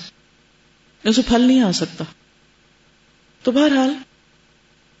بیکار ہے، اسے پھل نہیں آ سکتا. تو بہرحال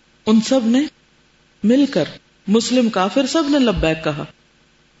ان سب نے مل کر، مسلم کافر سب نے لبیک کہا،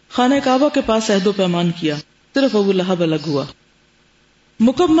 خانہ کعبہ کے پاس عہد و پیمان کیا. صرف ابو لہب الگ ہوا.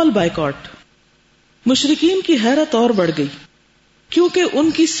 مکمل بائیکاٹ. مشرکین کی حیرت اور بڑھ گئی کیونکہ ان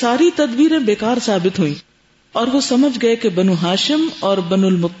کی ساری تدبیریں بیکار ثابت ہوئیں، اور وہ سمجھ گئے کہ بنو ہاشم اور بنو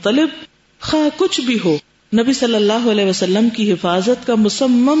المطلب خواہ کچھ بھی ہو، نبی صلی اللہ علیہ وسلم کی حفاظت کا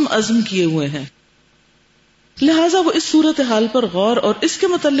مصمم عزم کیے ہوئے ہیں. لہٰذا وہ اس صورتحال پر غور اور اس کے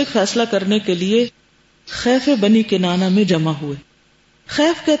متعلق فیصلہ کرنے کے لیے خیف بنی کنانہ میں جمع ہوئے.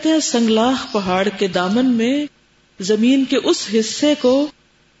 خیف کہتے ہیں سنگلاخ پہاڑ کے دامن میں زمین کے اس حصے کو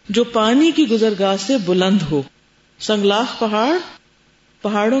جو پانی کی گزرگاہ سے بلند ہو. سنگلاخ پہاڑ،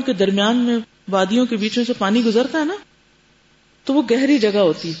 پہاڑوں کے درمیان میں، وادیوں کے بیچ میں سے پانی گزرتا ہے نا، تو وہ گہری جگہ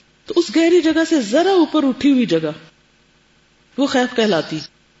ہوتی ہے. تو اس گہری جگہ سے ذرا اوپر اٹھی ہوئی جگہ وہ خیف کہلاتی.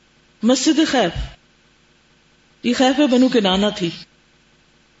 مسجد خیف، یہ خیف بنو کنانہ تھی.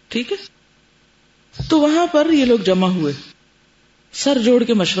 ٹھیک ہے، تو وہاں پر یہ لوگ جمع ہوئے، سر جوڑ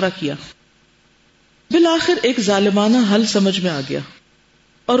کے مشورہ کیا. بالآخر ایک ظالمانہ حل سمجھ میں آ گیا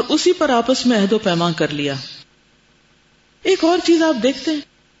اور اسی پر آپس میں عہد و پیمان کر لیا. ایک اور چیز آپ دیکھتے ہیں،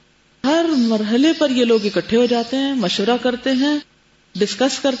 ہر مرحلے پر یہ لوگ اکٹھے ہو جاتے ہیں، مشورہ کرتے ہیں،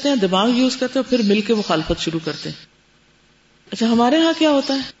 ڈسکس کرتے ہیں، دماغ یوز کرتے ہیں، پھر مل کے مخالفت شروع کرتے ہیں. اچھا، ہمارے ہاں کیا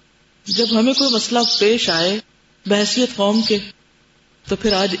ہوتا ہے؟ جب ہمیں کوئی مسئلہ پیش آئے بحیثیت قوم کے، تو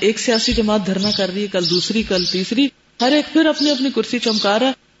پھر آج ایک سیاسی جماعت دھرنا کر رہی ہے، کل دوسری، کل تیسری، ہر ایک پھر اپنی اپنی کرسی چمکا رہا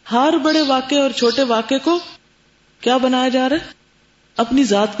ہے. ہر بڑے واقعے اور چھوٹے واقعے کو کیا بنایا جا رہا ہے؟ اپنی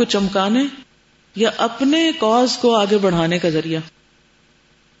ذات کو چمکانے یا اپنے کاز کو آگے بڑھانے کا ذریعہ.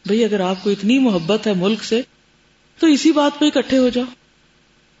 بھئی اگر آپ کو اتنی محبت ہے ملک سے تو اسی بات پہ اکٹھے ہو جاؤ.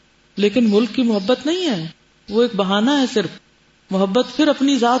 لیکن ملک کی محبت نہیں ہے، وہ ایک بہانہ ہے صرف. محبت پھر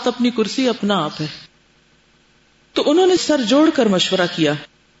اپنی ذات، اپنی کرسی، اپنا آپ ہے. تو انہوں نے سر جوڑ کر مشورہ کیا.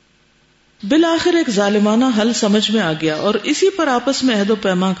 بالآخر ایک ظالمانہ حل سمجھ میں آ گیا اور اسی پر آپس میں عہد و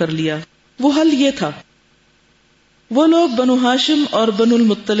پیما کر لیا. وہ حل یہ تھا، وہ لوگ بنو ہاشم اور بنو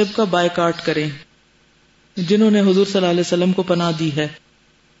المطلب کا بائیکاٹ کریں جنہوں نے حضور صلی اللہ علیہ وسلم کو پناہ دی ہے،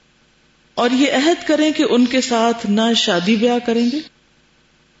 اور یہ عہد کریں کہ ان کے ساتھ نہ شادی بیاہ کریں گے،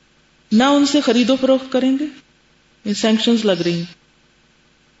 نہ ان سے خرید و فروخت کریں گے. یہ سینکشنز لگ رہی ہیں،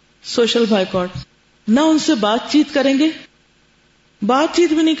 سوشل بائیکاٹ. نہ ان سے بات چیت کریں گے، بات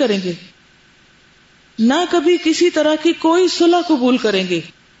چیت بھی نہیں کریں گے. نہ کبھی کسی طرح کی کوئی صلح قبول کریں گے.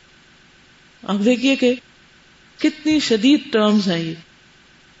 آپ دیکھیے کہ کتنی شدید ٹرمز ہیں یہ.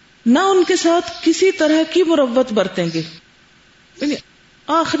 نہ ان کے ساتھ کسی طرح کی مروت برتیں گے. یعنی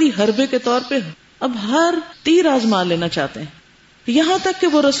آخری حربے کے طور پہ اب ہر تیر آزما لینا چاہتے ہیں، یہاں تک کہ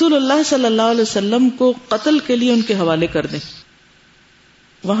وہ رسول اللہ صلی اللہ علیہ وسلم کو قتل کے لیے ان کے حوالے کر دیں.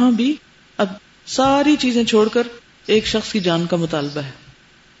 وہاں بھی اب ساری چیزیں چھوڑ کر ایک شخص کی جان کا مطالبہ ہے،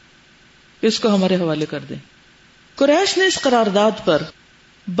 اس کو ہمارے حوالے کر دیں. قریش نے اس قرارداد پر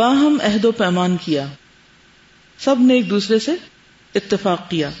باہم عہد و پیمان کیا. سب نے ایک دوسرے سے اتفاق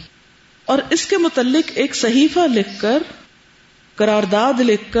کیا اور اس کے متعلق ایک صحیفہ لکھ کر، قرارداد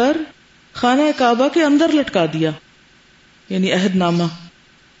لکھ کر خانہ کعبہ کے اندر لٹکا دیا، یعنی عہد نامہ.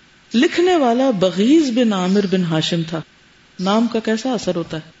 لکھنے والا بغیض بن عامر بن ہاشم تھا. نام کا کیسا اثر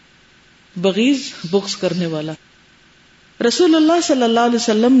ہوتا ہے، بغیض بغض کرنے والا. رسول اللہ صلی اللہ علیہ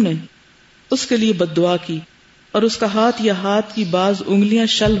وسلم نے اس کے لیے بد دعا کی اور اس کا ہاتھ یا ہاتھ کی بعض انگلیاں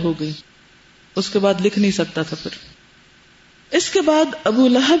شل ہو گئی. اس کے بعد لکھ نہیں سکتا تھا. پھر اس کے بعد ابو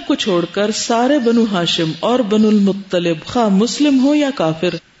لہب کو چھوڑ کر سارے بنو ہاشم اور بنو المطلب، خواہ مسلم ہو یا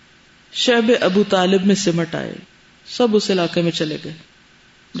کافر، شعب ابو طالب میں سمٹ آئے. سب اس علاقے میں چلے گئے،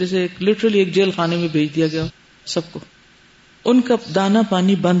 جیسے لٹرلی ایک جیل خانے میں بھیج دیا گیا سب کو. ان کا دانا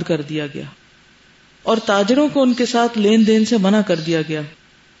پانی بند کر دیا گیا اور تاجروں کو ان کے ساتھ لین دین سے منع کر دیا گیا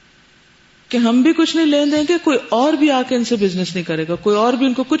کہ ہم بھی کچھ نہیں لین دیں گے، کوئی اور بھی آ کے ان سے بزنس نہیں کرے گا، کوئی اور بھی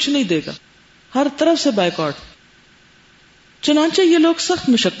ان کو کچھ نہیں دے گا. ہر طرف سے بائیکاٹ. چنانچہ یہ لوگ سخت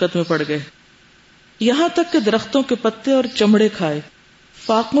مشقت میں پڑ گئے، یہاں تک کہ درختوں کے پتے اور چمڑے کھائے،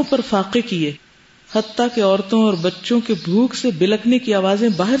 فاقوں پر فاقے کیے، حتیٰ کہ عورتوں اور بچوں کے بھوک سے بلکنے کی آوازیں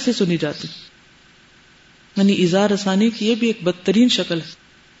باہر سے سنی جاتی. یعنی ایذا رسانی کی یہ بھی ایک بدترین شکل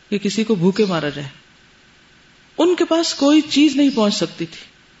ہے کہ کسی کو بھوکے مارا جائے. ان کے پاس کوئی چیز نہیں پہنچ سکتی تھی،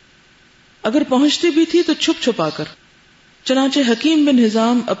 اگر پہنچتی بھی تھی تو چھپ چھپا کر. چنانچہ حکیم بن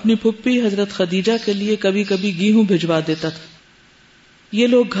حزام اپنی پھپھی حضرت خدیجہ کے لیے کبھی کبھی گیہوں بھجوا دیتا تھا. یہ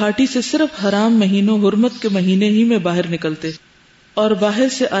لوگ گھاٹی سے صرف حرام مہینوں، حرمت کے مہینے ہی میں باہر نکلتے اور باہر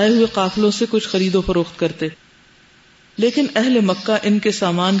سے آئے ہوئے قافلوں سے کچھ خرید و فروخت کرتے. لیکن اہل مکہ ان کے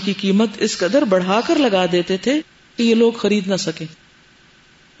سامان کی قیمت اس قدر بڑھا کر لگا دیتے تھے کہ یہ لوگ خرید نہ سکیں.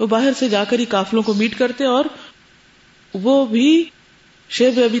 وہ باہر سے جا کر ہی قافلوں کو میٹ کرتے اور وہ بھی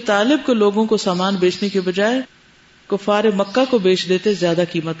شیب ابی طالب کو لوگوں کو سامان بیچنے کے بجائے کفار مکہ کو بیچ دیتے زیادہ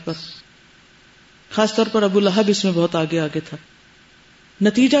قیمت پر. خاص طور پر ابو لہب اس میں بہت آگے آگے تھا.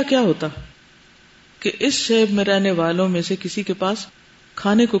 نتیجہ کیا ہوتا کہ اس شیب میں رہنے والوں میں سے کسی کے پاس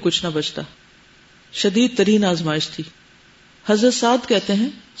کھانے کو کچھ نہ بچتا. شدید ترین آزمائش تھی. حضرت سعد کہتے ہیں،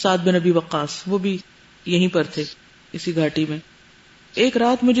 سعد بن ابی وقاص، وہ بھی یہیں پر تھے اسی گھاٹی میں. ایک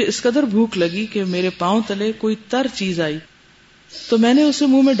رات مجھے اس قدر بھوک لگی کہ میرے پاؤں تلے کوئی تر چیز آئی تو میں نے اسے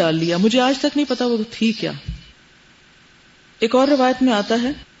منہ میں ڈال لیا. مجھے آج تک نہیں پتا وہ تھی کیا. ایک اور روایت میں آتا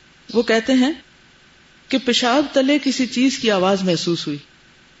ہے، وہ کہتے ہیں کہ پیشاب تلے کسی چیز کی آواز محسوس ہوئی.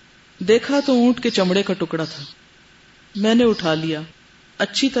 دیکھا تو اونٹ کے چمڑے کا ٹکڑا تھا. میں نے اٹھا لیا،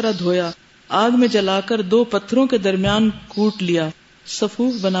 اچھی طرح دھویا، آگ میں جلا کر 2 پتھروں کے درمیان کوٹ لیا،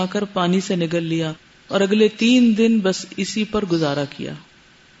 صفوف بنا کر پانی سے نگل لیا اور اگلے 3 دن بس اسی پر گزارا کیا.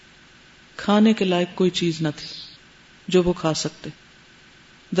 کھانے کے لائق کوئی چیز نہ تھی جو وہ کھا سکتے.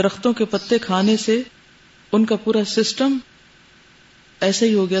 درختوں کے پتے کھانے سے ان کا پورا سسٹم ایسے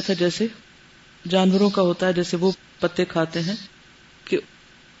ہی ہو گیا تھا جیسے جانوروں کا ہوتا ہے، جیسے وہ پتے کھاتے ہیں کہ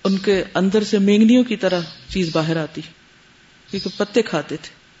ان کے اندر سے مینگنیوں کی طرح چیز باہر آتی، کیونکہ پتے کھاتے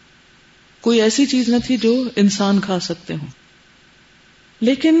تھے. کوئی ایسی چیز نہ تھی جو انسان کھا سکتے ہوں.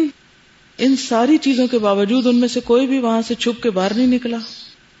 لیکن ان ساری چیزوں کے باوجود ان میں سے کوئی بھی وہاں سے چھپ کے باہر نہیں نکلا،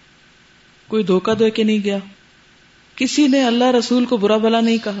 کوئی دھوکہ دے کے نہیں گیا کسی نے اللہ رسول کو برا بلا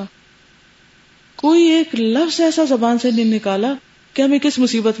نہیں کہا، کوئی ایک لفظ ایسا زبان سے نہیں نکالا کہ ہمیں کس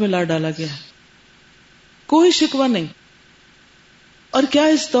مصیبت میں لا ڈالا گیا ہے، کوئی شکوہ نہیں. اور کیا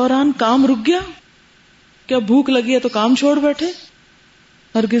اس دوران کام رک گیا؟ کیا بھوک لگی ہے تو کام چھوڑ بیٹھے؟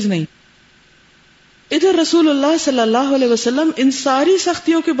 ہرگز نہیں. ادھر رسول اللہ صلی اللہ علیہ وسلم ان ساری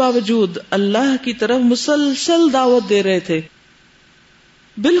سختیوں کے باوجود اللہ کی طرف مسلسل دعوت دے رہے تھے،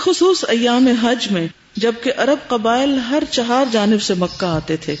 بالخصوص ایام حج میں، جبکہ عرب قبائل ہر چہار جانب سے مکہ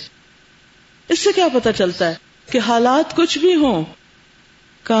آتے تھے. اس سے کیا پتہ چلتا ہے کہ حالات کچھ بھی ہوں،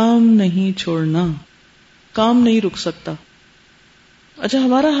 کام نہیں چھوڑنا، کام نہیں رک سکتا. اچھا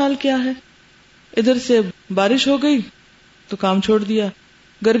ہمارا حال کیا ہے؟ ادھر سے بارش ہو گئی تو کام چھوڑ دیا،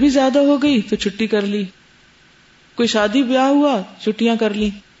 گرمی زیادہ ہو گئی تو چھٹی کر لی، کوئی شادی بیاہ ہوا چھٹیاں کر لی،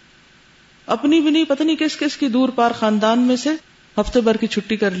 اپنی بھی نہیں پتہ نہیں کس کس کی دور پار خاندان میں سے ہفتے بھر کی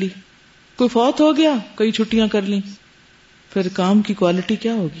چھٹی کر لی، کوئی فوت ہو گیا کئی چھٹیاں کر لی. پھر کام کی کوالٹی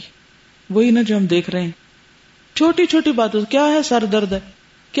کیا ہوگی؟ وہی نا جو ہم دیکھ رہے ہیں. چھوٹی چھوٹی باتوں کیا ہے، سر درد ہے،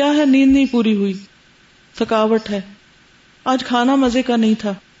 کیا ہے، نیند نہیں پوری ہوئی، تھکاوٹ ہے، آج کھانا مزے کا نہیں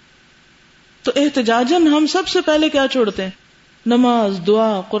تھا. تو احتجاجاً ہم سب سے پہلے کیا چھوڑتے ہیں؟ نماز،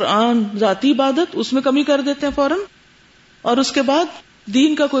 دعا، قرآن، ذاتی عبادت، اس میں کمی کر دیتے ہیں فوراً. اور اس کے بعد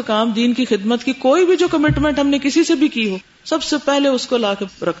دین کا کوئی کام، دین کی خدمت کی کوئی بھی جو کمٹمنٹ ہم نے کسی سے بھی کی ہو، سب سے پہلے اس کو لا کے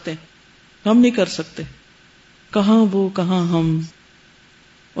رکھتے ہیں. ہم نہیں کر سکتے، کہاں وہ کہاں ہم.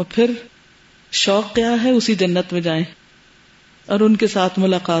 اور پھر شوق کیا ہے؟ اسی جنت میں جائیں اور ان کے ساتھ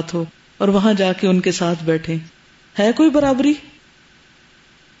ملاقات ہو اور وہاں جا کے ان کے ساتھ بیٹھیں. ہے کوئی برابری؟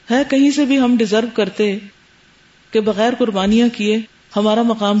 ہے کہیں سے بھی ہم ڈیزرو کرتے کہ بغیر قربانیاں کیے ہمارا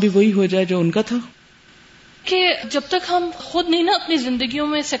مقام بھی وہی ہو جائے جو ان کا تھا؟ کہ جب تک ہم خود نہیں نا اپنی زندگیوں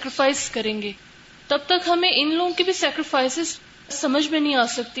میں سیکریفائس کریں گے، تب تک ہمیں ان لوگوں کی بھی سیکریفائسز سمجھ میں نہیں آ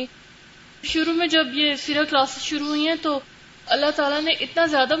سکتی. شروع میں جب یہ سیرت کلاسز شروع ہوئی ہیں تو اللہ تعالیٰ نے اتنا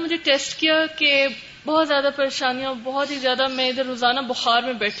زیادہ مجھے ٹیسٹ کیا کہ بہت زیادہ پریشانیاں، بہت ہی زیادہ، میں ادھر روزانہ بخار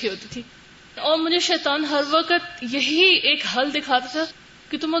میں بیٹھی ہوتی تھی اور مجھے شیطان ہر وقت یہی ایک حل دکھاتا تھا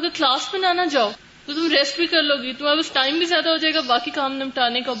کہ تم اگر کلاس میں نہ جاؤ تو تم ریسٹ بھی کر لو گی، تمہارے پاس ٹائم بھی زیادہ ہو جائے گا باقی کام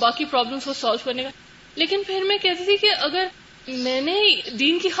نمٹانے کا، باقی پرابلمس کو سالو کرنے کا. لیکن پھر میں کہتی تھی کہ اگر میں نے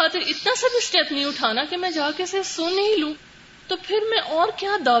دین کی خاطر اتنا سا بھی اسٹیپ نہیں اٹھانا کہ میں جا کے صرف سن ہی لوں، تو پھر میں اور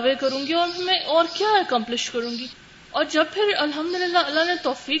کیا دعوے کروں گی اور میں اور کیا اکمپلش کروں گی. اور جب پھر الحمدللہ اللہ نے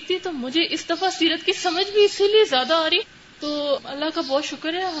توفیق دی تو مجھے اس دفعہ سیرت کی سمجھ بھی اسی لیے زیادہ آ رہی. تو اللہ کا بہت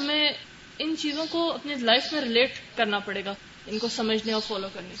شکر ہے، ہمیں ان چیزوں کو اپنی لائف میں ریلیٹ کرنا پڑے گا ان کو سمجھنے اور فالو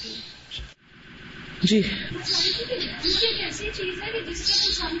کرنے کے لیے. جی ایک ایسی چیز ہے کہ جس سے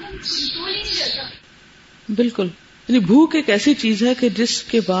انسان کا کنٹرول ہی نہیں رہتا. بالکل، یعنی بھوک ایک ایسی چیز ہے کہ جس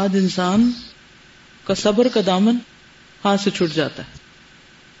کے بعد انسان کا صبر کا دامن ہاتھ سے چھوٹ جاتا ہے،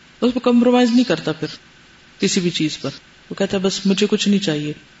 اس پہ کمپرومائز نہیں کرتا پھر کسی بھی چیز پر. وہ کہتا ہے بس مجھے کچھ نہیں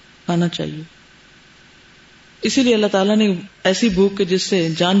چاہیے، کھانا چاہیے. اسی لیے اللہ تعالیٰ نے ایسی بھوک کہ جس سے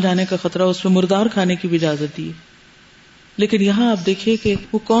جان جانے کا خطرہ، اس میں مردار کھانے کی بھی اجازت دی ہے. لیکن یہاں آپ دیکھیے کہ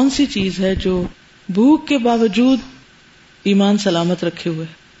وہ کون سی چیز ہے جو بھوک کے باوجود ایمان سلامت رکھے ہوئے.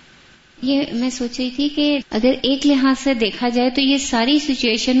 یہ میں سوچ رہی تھی کہ اگر ایک لحاظ سے دیکھا جائے تو یہ ساری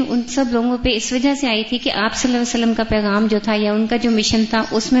سچویشن ان سب لوگوں پہ اس وجہ سے آئی تھی کہ آپ صلی اللہ علیہ وسلم کا پیغام جو تھا یا ان کا جو مشن تھا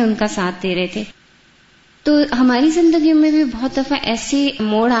اس میں ان کا ساتھ دے رہے تھے. تو ہماری زندگیوں میں بھی بہت دفعہ ایسے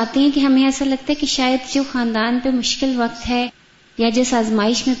موڑ آتے ہیں کہ ہمیں ایسا لگتا ہے کہ شاید جو خاندان پہ مشکل وقت ہے یا جس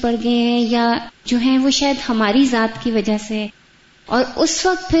آزمائش میں پڑ گئے ہیں یا جو ہیں وہ شاید ہماری ذات کی وجہ سے ہے، اور اس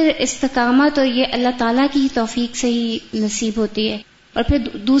وقت پھر استقامت اور یہ اللہ تعالیٰ کی ہی توفیق سے ہی نصیب ہوتی ہے. اور پھر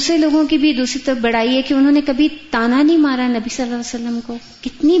دوسرے لوگوں کی بھی دوسری طرف بڑائی ہے کہ انہوں نے کبھی تانا نہیں مارا نبی صلی اللہ علیہ وسلم کو.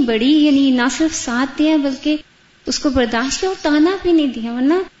 کتنی بڑی، یعنی نہ صرف ساتھ دیا بلکہ اس کو برداشت کیا اور تانا بھی نہیں دیا،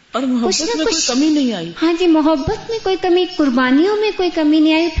 ورنہ اور محبت میں کوئی کمی نہیں آئی. ہاں جی، محبت میں کوئی کمی، قربانیوں میں کوئی کمی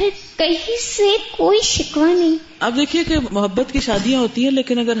نہیں آئی، پھر کہیں سے کوئی شکوہ نہیں. آپ دیکھیے کہ محبت کی شادیاں ہوتی ہیں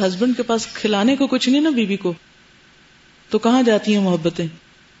لیکن اگر ہسبینڈ کے پاس کھلانے کو کچھ نہیں نا بیوی کو، تو کہاں جاتی ہیں محبتیں؟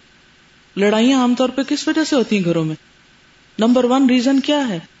 لڑائیاں عام طور پہ کس وجہ سے ہوتی ہیں گھروں میں؟ نمبر 1 ریزن کیا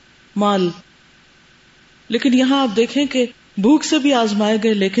ہے؟ مال. لیکن یہاں آپ دیکھیں کہ بھوک سے بھی آزمائے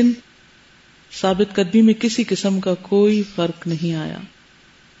گئے لیکن ثابت قدمی میں کسی قسم کا کوئی فرق نہیں آیا.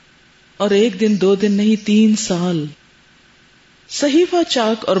 اور 1 دن 2 دن نہیں، 3 سال. صحیفہ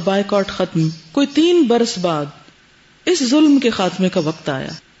چاک اور بائیکاٹ ختم. کوئی 3 برس بعد اس ظلم کے خاتمے کا وقت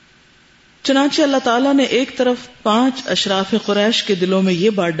آیا. چنانچہ اللہ تعالیٰ نے ایک طرف 5 اشراف قریش کے دلوں میں یہ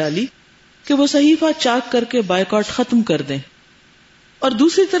بات ڈالی کہ وہ صحیفہ چاک کر کے بائیکاٹ ختم کر دیں، اور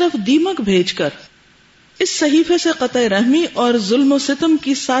دوسری طرف دیمک بھیج کر اس صحیفے سے قطع رحمی اور ظلم و ستم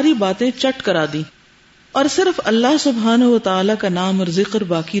کی ساری باتیں چٹ کرا دی، اور صرف اللہ سبحانہ و تعالیٰ کا نام اور ذکر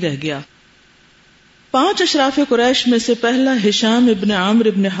باقی رہ گیا. 5 اشراف قریش میں سے پہلا ہشام ابن عامر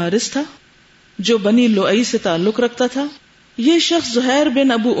ابن حارث تھا جو بنی لؤئی سے تعلق رکھتا تھا. یہ شخص زہیر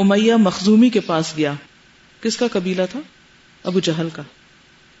بن ابو امیہ مخزومی کے پاس گیا. کس کا قبیلہ تھا؟ ابو جہل کا،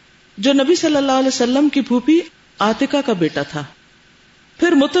 جو نبی صلی اللہ علیہ وسلم کی پھوپھی عاتکہ کا بیٹا تھا.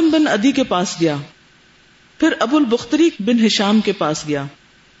 پھر متم بن عدی کے پاس گیا، پھر ابو البختری بن ہشام کے پاس گیا،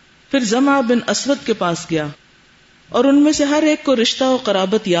 پھر زمع بن اسود کے پاس گیا، اور ان میں سے ہر ایک کو رشتہ و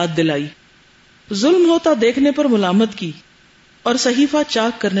قرابت یاد دلائی. ظلم ہوتا دیکھنے پر ملامت کی اور صحیفہ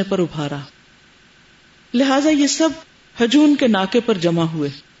چاک کرنے پر ابھارا. لہذا یہ سب حجون کے ناکے پر جمع ہوئے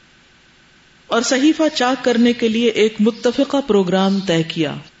اور صحیفہ چاک کرنے کے لیے ایک متفقہ پروگرام طے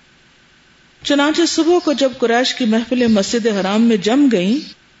کیا. چنانچہ صبح کو جب قریش کی محفلیں مسجد حرام میں جم گئیں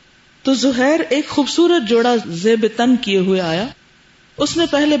تو زہیر ایک خوبصورت جوڑا زیب تن کیے ہوئے آیا. اس نے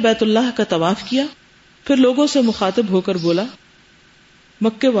پہلے بیت اللہ کا طواف کیا، پھر لوگوں سے مخاطب ہو کر بولا،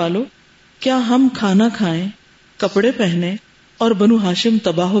 مکے والو، کیا ہم کھانا کھائیں، کپڑے پہنے اور بنو ہاشم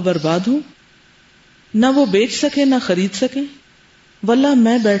تباہ و برباد ہوں؟ نہ وہ بیچ سکے نہ خرید سکیں؟ واللہ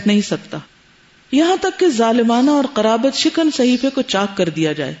میں بیٹھ نہیں سکتا یہاں تک کہ ظالمانہ اور قرابت شکن صحیفے کو چاک کر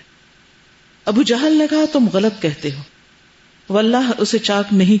دیا جائے. ابو جہل نے کہا، تم غلط کہتے ہو، واللہ اسے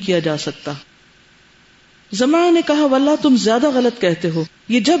چاک نہیں کیا جا سکتا. زمع نے کہا، واللہ تم زیادہ غلط کہتے ہو،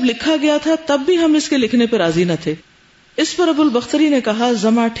 یہ جب لکھا گیا تھا تب بھی ہم اس کے لکھنے پر راضی نہ تھے. اس پر ابو البختری نے کہا،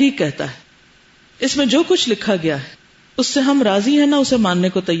 زمع ٹھیک کہتا ہے، اس میں جو کچھ لکھا گیا ہے اس سے ہم راضی ہیں، نہ اسے ماننے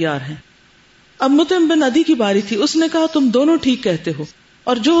کو تیار ہیں. اب متم بن عدی کی باری تھی. اس نے کہا، تم دونوں ٹھیک کہتے ہو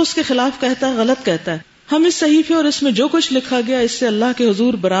اور جو اس کے خلاف کہتا ہے غلط کہتا ہے. ہم اس صحیفے اور اس میں جو کچھ لکھا گیا اس سے اللہ کے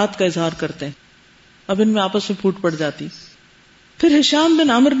حضور برات کا اظہار کرتے ہیں. اب ان میں آپس میں پھوٹ پڑ جاتی. پھر ہشام بن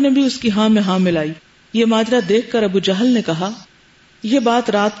عامر نے بھی اس کی ہاں میں ہاں ملائی. یہ ماجرا دیکھ کر ابو جہل نے کہا، یہ بات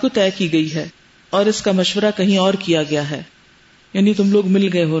رات کو طے کی گئی ہے اور اس کا مشورہ کہیں اور کیا گیا ہے، یعنی تم لوگ مل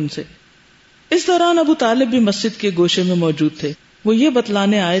گئے ہو ان سے. اس دوران ابو طالب بھی مسجد کے گوشے میں موجود تھے. وہ یہ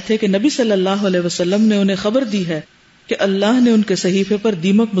بتلانے آئے تھے کہ نبی صلی اللہ علیہ وسلم نے انہیں خبر دی ہے کہ اللہ نے ان کے صحیفے پر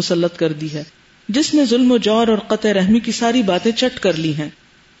دیمک مسلط کر دی ہے جس نے ظلم و جور اور قطع رحمی کی ساری باتیں چٹ کر لی ہیں،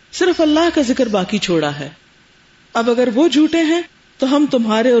 صرف اللہ کا ذکر باقی چھوڑا ہے. اب اگر وہ جھوٹے ہیں تو ہم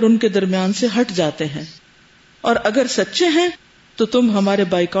تمہارے اور ان کے درمیان سے ہٹ جاتے ہیں، اور اگر سچے ہیں تو تم ہمارے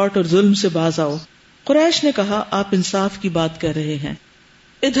بائیکاٹ اور ظلم سے باز آؤ. قریش نے کہا، آپ انصاف کی بات کہہ رہے ہیں.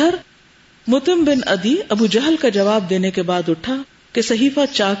 ادھر متم بن عدی ابو جہل کا جواب دینے کے بعد اٹھا کہ صحیفہ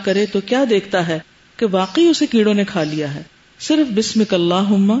چاک کرے تو کیا دیکھتا ہے کہ واقعی اسے کیڑوں نے کھا لیا ہے، صرف بسمک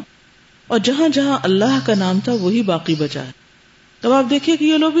اللہم، اور جہاں جہاں اللہ کا نام تھا وہی باقی بچا ہے. اب آپ دیکھیے کہ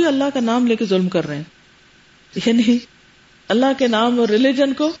یہ لوگ بھی اللہ کا نام لے کے ظلم کر رہے ہیں، یعنی اللہ کے نام اور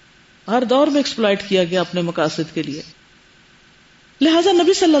ریلیجن کو ہر دور میں ایکسپلائٹ کیا گیا اپنے مقاصد کے لیے. لہذا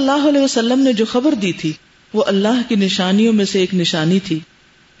نبی صلی اللہ علیہ وسلم نے جو خبر دی تھی وہ اللہ کی نشانیوں میں سے ایک نشانی تھی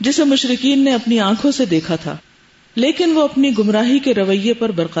جسے مشرکین نے اپنی آنکھوں سے دیکھا تھا، لیکن وہ اپنی گمراہی کے رویے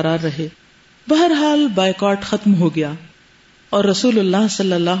پر برقرار رہے. بہرحال بائیکاٹ ختم ہو گیا اور رسول اللہ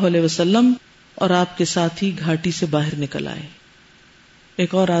صلی اللہ علیہ وسلم اور آپ کے ساتھی گھاٹی سے باہر نکل آئے.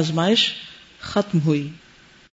 ایک اور آزمائش ختم ہوئی.